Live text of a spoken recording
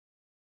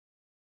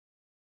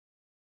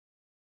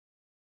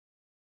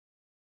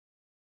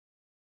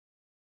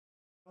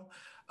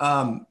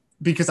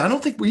Because I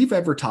don't think we've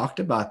ever talked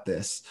about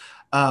this.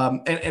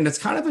 And it's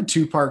kind of a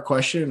two-part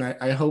question.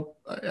 I hope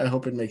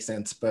it makes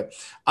sense. But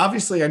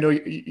obviously, I know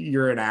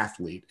you're an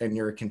athlete and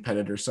you're a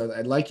competitor. So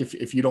I'd like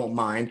if you don't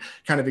mind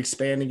kind of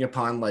expanding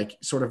upon like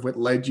sort of what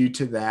led you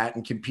to that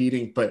and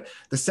competing. But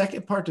the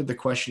second part of the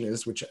question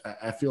is, which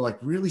I feel like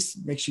really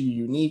makes you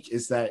unique,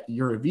 is that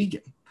you're a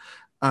vegan.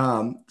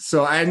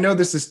 So I know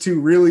this is two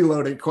really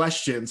loaded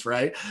questions,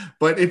 right?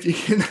 But if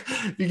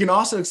you can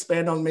also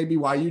expand on maybe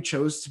why you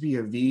chose to be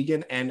a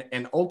vegan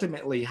and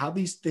ultimately how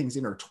these things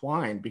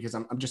intertwine, because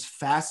I'm just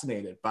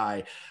fascinated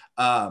by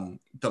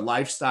the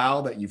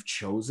lifestyle that you've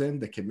chosen,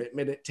 the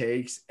commitment it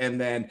takes,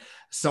 and then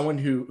someone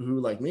who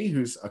like me,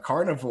 who's a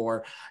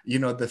carnivore,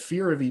 the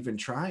fear of even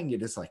trying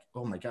it is like,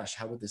 oh my gosh,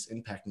 how would this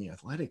impact me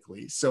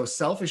athletically? So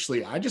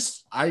selfishly,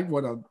 I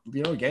want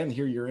to, again,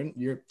 hear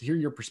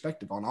your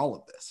perspective on all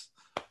of this.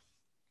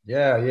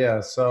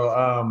 Yeah.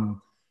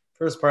 So,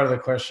 first part of the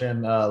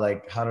question,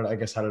 like, how did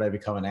I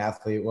become an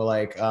athlete? Well,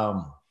 like,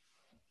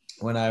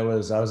 when I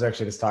was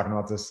actually just talking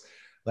about this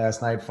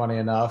last night, funny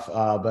enough,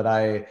 but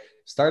I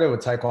started with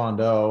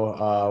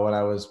Taekwondo, when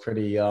I was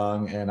pretty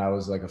young and I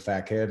was like a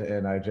fat kid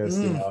and I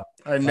just, I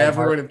like,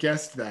 never would have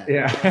guessed that.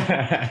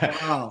 yeah.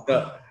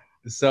 Wow.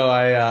 So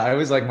I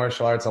always like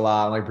martial arts a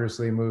lot, like Bruce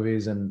Lee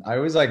movies, and I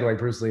always like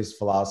Bruce Lee's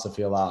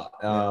philosophy a lot.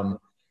 Yeah.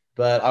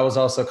 But I was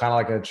also kind of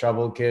like a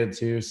troubled kid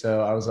too,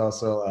 so I was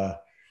also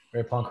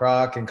very punk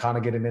rock and kind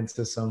of getting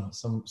into some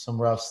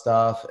rough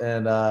stuff.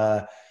 And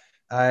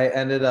I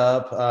ended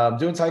up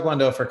doing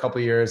Taekwondo for a couple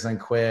of years, then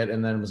quit,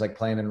 and then was like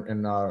playing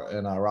in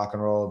rock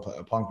and roll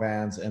punk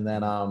bands, and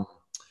then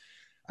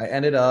I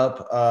ended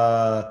up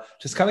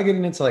just kind of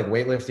getting into like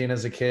weightlifting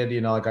as a kid,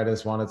 like I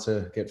just wanted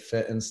to get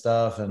fit and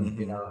stuff and,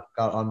 Mm-hmm.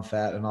 got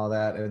unfat and all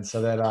that. And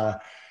so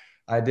that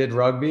I did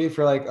rugby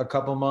for like a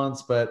couple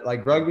months, but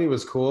like rugby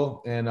was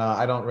cool. And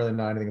I don't really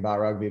know anything about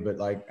rugby, but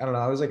like, I don't know,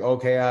 I was like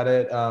okay at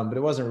it, but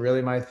it wasn't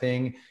really my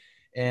thing.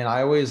 And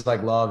I always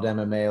like loved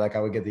MMA. Like I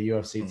would get the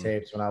UFC Mm-hmm.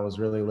 tapes when I was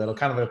really little,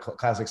 kind of a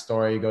classic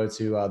story. You go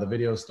to the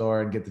video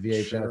store and get the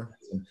VHS. Sure.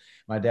 And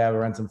my dad would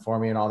rent them for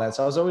me and all that.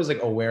 So I was always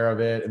like aware of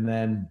it. And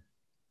then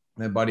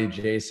my buddy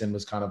Jason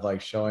was kind of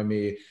like showing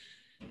me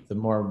the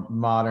more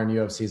modern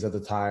UFCs at the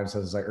time. So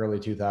it was like early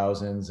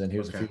 2000s, and he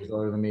was a Okay. few years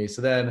older than me.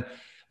 So then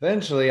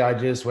eventually I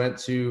just went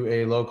to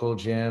a local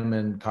gym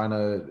and kind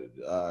of,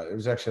 it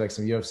was actually like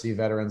some UFC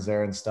veterans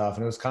there and stuff.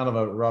 And it was kind of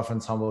a rough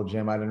and tumble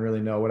gym. I didn't really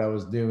know what I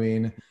was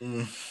doing.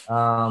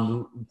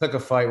 Mm. Took a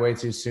fight way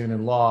too soon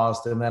and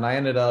lost. And then I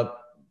ended up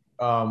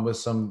with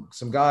some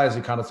guys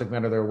who kind of took me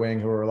under their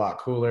wing who were a lot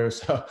cooler.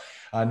 So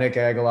Nick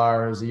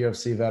Aguilar, who's a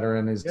UFC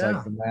veteran, is like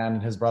Yeah. the man,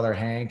 and his brother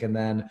Hank, and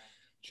then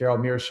Gerald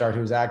Mearshart,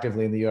 who's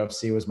actively in the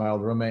UFC, was my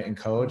old roommate and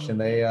coach, and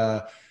they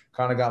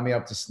kind of got me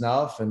up to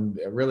snuff, and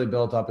it really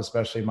built up,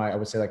 especially I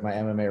would say like my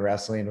MMA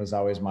wrestling was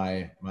always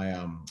my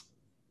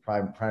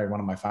probably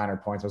one of my finer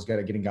points. I was good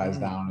at getting guys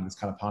Mm. down and just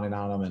kind of pounding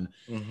on them, and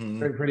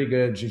Mm-hmm. pretty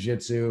good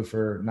jujitsu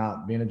for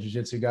not being a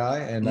jujitsu guy,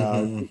 and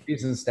Mm-hmm.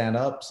 decent stand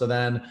up. So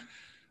then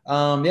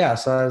yeah,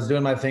 so I was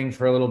doing my thing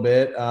for a little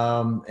bit,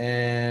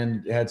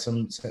 and had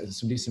some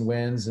decent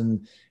wins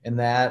and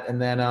that,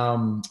 and then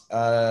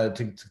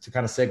to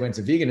kind of segue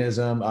into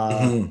veganism,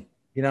 Mm-hmm.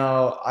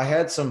 I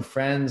had some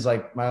friends,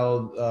 like my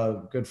old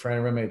good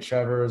friend roommate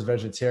Trevor was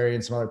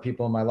vegetarian, some other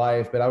people in my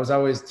life, but I was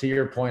always, to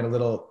your point, a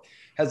little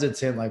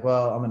hesitant, like,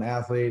 well, I'm an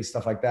athlete,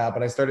 stuff like that.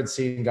 But I started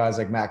seeing guys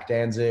like Mac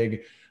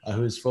Danzig,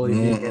 who's fully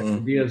vegan.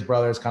 Mm-hmm. The Diaz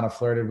brothers kind of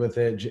flirted with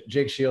it.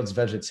 Jake Shields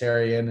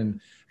vegetarian, and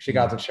she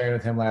got to train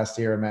with him last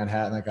year in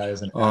Manhattan. That guy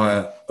is an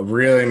animal.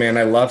 Really, man,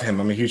 I love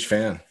him. I'm a huge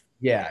fan.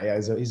 Yeah,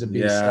 he's a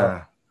beast.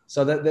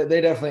 So Yeah.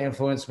 they definitely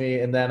influenced me.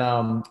 And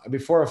then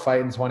before a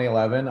fight in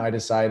 2011, I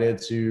decided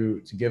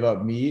to give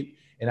up meat,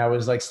 and I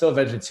was like still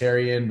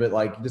vegetarian, but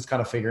like just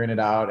kind of figuring it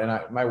out.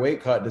 And my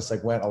weight cut just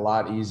like went a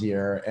lot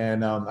easier,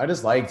 and I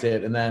just liked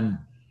it. And then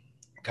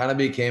kind of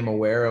became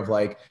aware of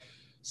like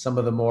some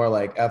of the more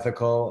like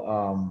ethical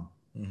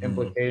Mm-hmm.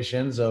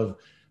 implications of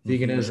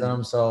Mm-hmm.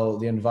 veganism. So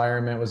the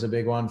environment was a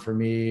big one for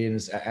me,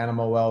 and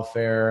animal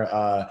welfare.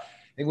 I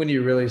think when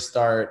you really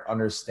start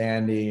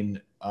understanding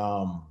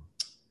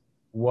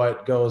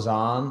what goes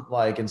on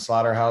like in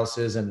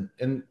slaughterhouses, and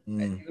Mm.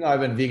 even though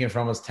I've been vegan for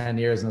almost 10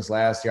 years, and this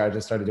last year I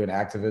just started doing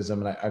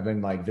activism, and I've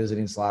been like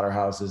visiting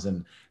slaughterhouses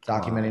and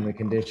documenting the Wow.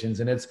 conditions,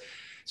 and it's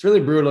really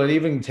brutal. And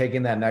even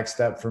taking that next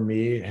step for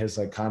me has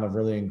like kind of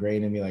really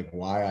ingrained in me like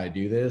why I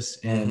do this.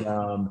 And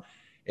Mm-hmm.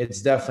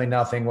 it's definitely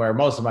nothing where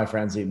most of my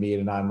friends eat meat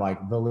and I'm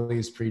like the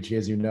least preachy,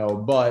 as you know,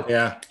 but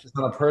Yeah. just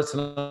on a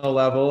personal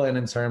level and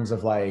in terms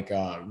of like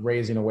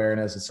raising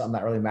awareness, it's something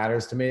that really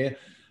matters to me.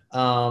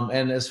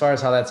 And as far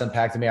as how that's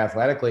impacted me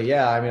athletically,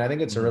 yeah, I mean, I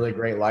think it's a Mm-hmm. really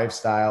great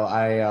lifestyle.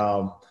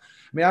 I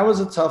mean, I was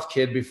a tough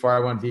kid before I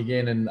went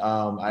vegan, and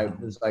I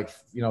Mm-hmm. was like,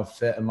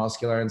 fit and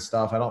muscular and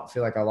stuff. I don't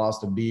feel like I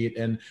lost a beat.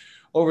 And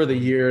over the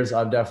years,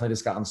 I've definitely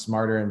just gotten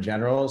smarter in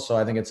general. So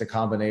I think it's a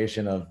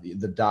combination of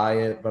the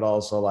diet, but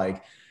also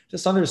like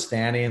just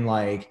understanding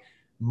like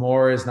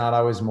more is not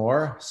always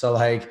more. So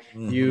like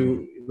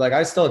Mm-hmm. like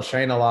I still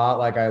train a lot.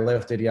 Like I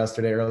lifted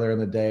yesterday earlier in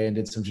the day and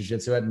did some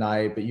jujitsu at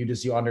night, but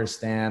you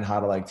understand how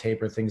to like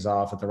taper things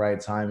off at the right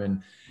time.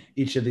 And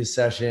each of these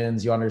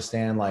sessions, you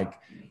understand like,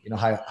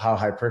 how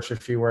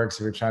hypertrophy works.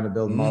 If you're trying to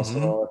build Mm-hmm.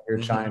 muscle, if you're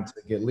trying Mm-hmm.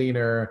 to get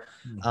leaner,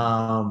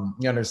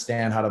 you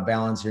understand how to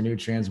balance your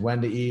nutrients,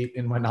 when to eat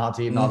and when not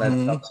to eat and all that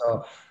stuff. Mm-hmm.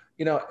 So,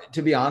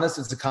 to be honest,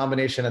 it's a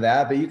combination of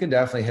that, but you can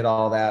definitely hit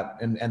all that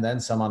and then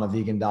some on a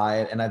vegan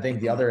diet. And I think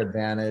the Mm-hmm. other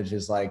advantage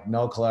is like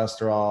no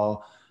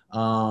cholesterol.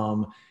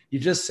 You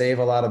just save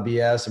a lot of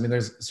BS. I mean,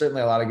 there's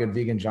certainly a lot of good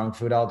vegan junk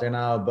food out there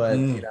now, but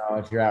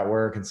if you're at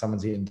work and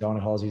someone's eating donut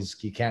holes,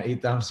 you can't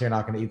eat them. So you're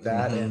not going to eat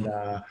that. And,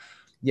 Mm-hmm.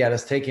 yeah,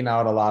 just taking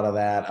out a lot of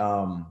that,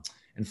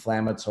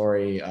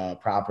 inflammatory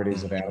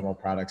properties of Mm-hmm. animal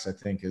products, I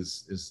think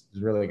is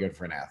really good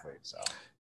for an athlete. So.